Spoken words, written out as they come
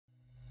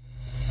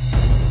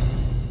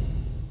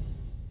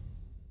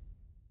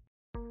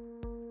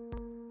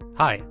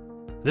Hi,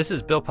 this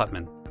is Bill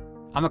Putman.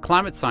 I'm a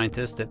climate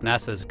scientist at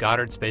NASA's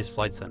Goddard Space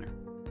Flight Center.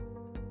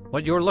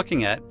 What you're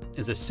looking at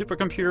is a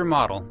supercomputer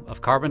model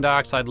of carbon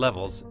dioxide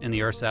levels in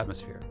the Earth's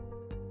atmosphere.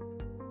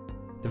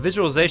 The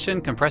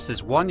visualization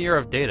compresses 1 year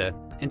of data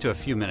into a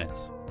few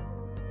minutes.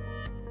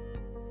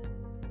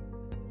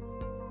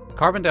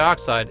 Carbon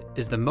dioxide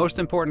is the most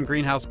important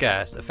greenhouse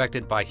gas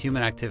affected by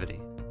human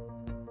activity.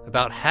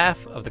 About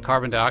half of the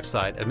carbon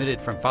dioxide emitted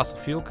from fossil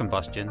fuel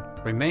combustion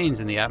remains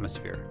in the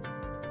atmosphere,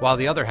 while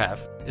the other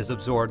half is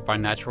absorbed by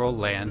natural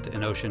land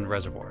and ocean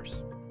reservoirs.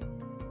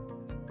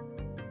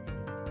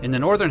 In the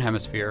Northern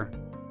Hemisphere,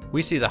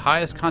 we see the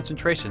highest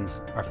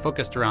concentrations are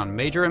focused around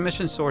major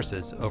emission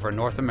sources over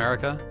North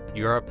America,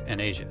 Europe,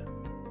 and Asia.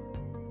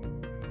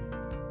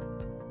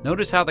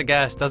 Notice how the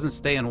gas doesn't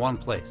stay in one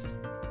place.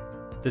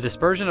 The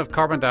dispersion of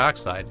carbon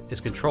dioxide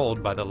is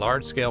controlled by the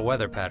large-scale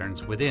weather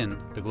patterns within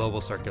the global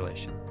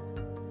circulation.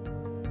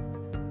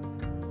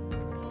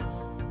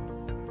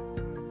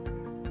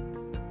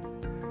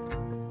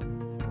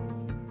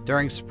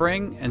 During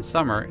spring and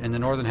summer in the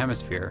Northern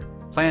Hemisphere,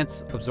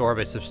 plants absorb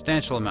a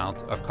substantial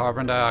amount of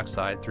carbon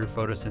dioxide through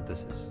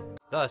photosynthesis,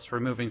 thus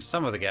removing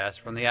some of the gas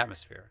from the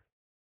atmosphere.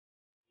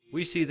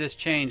 We see this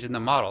change in the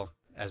model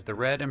as the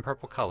red and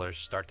purple colors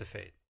start to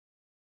fade.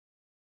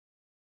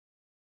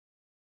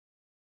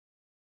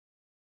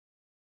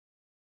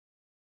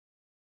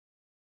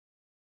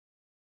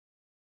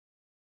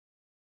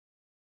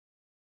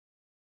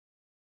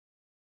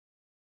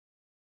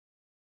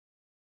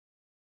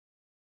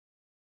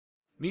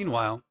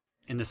 Meanwhile,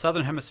 in the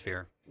Southern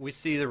Hemisphere, we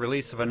see the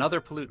release of another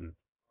pollutant,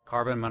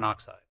 carbon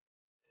monoxide.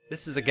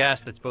 This is a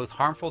gas that's both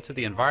harmful to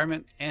the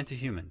environment and to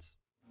humans.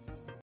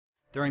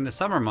 During the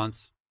summer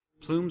months,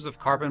 plumes of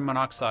carbon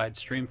monoxide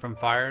stream from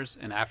fires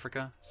in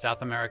Africa,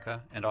 South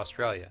America, and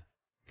Australia,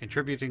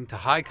 contributing to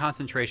high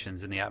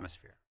concentrations in the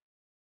atmosphere.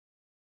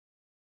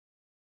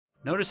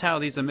 Notice how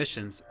these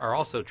emissions are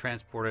also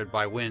transported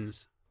by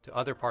winds to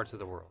other parts of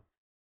the world.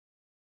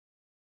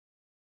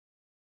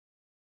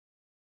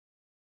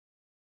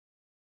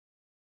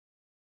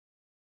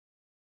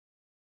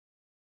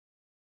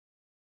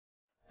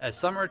 As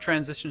summer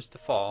transitions to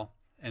fall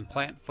and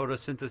plant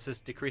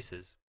photosynthesis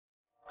decreases,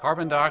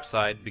 carbon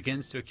dioxide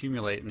begins to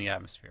accumulate in the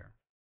atmosphere.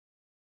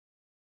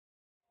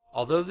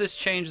 Although this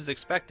change is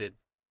expected,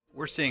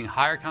 we're seeing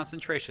higher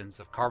concentrations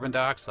of carbon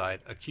dioxide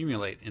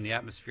accumulate in the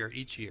atmosphere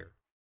each year.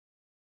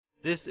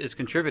 This is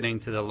contributing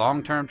to the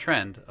long-term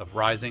trend of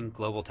rising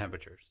global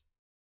temperatures.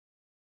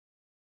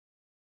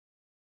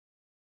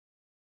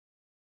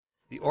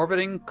 The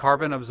Orbiting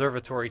Carbon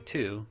Observatory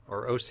 2,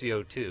 or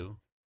OCO2,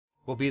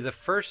 will be the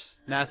first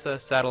NASA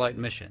satellite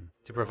mission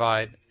to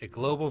provide a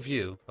global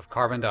view of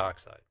carbon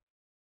dioxide.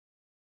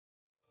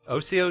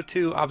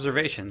 OCO2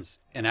 observations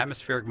and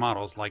atmospheric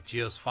models like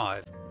GEOS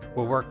 5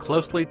 will work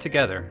closely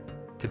together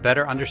to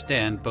better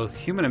understand both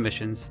human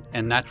emissions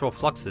and natural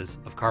fluxes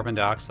of carbon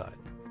dioxide.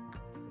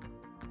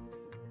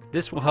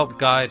 This will help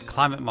guide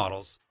climate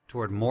models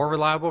toward more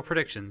reliable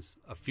predictions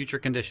of future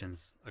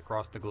conditions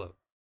across the globe.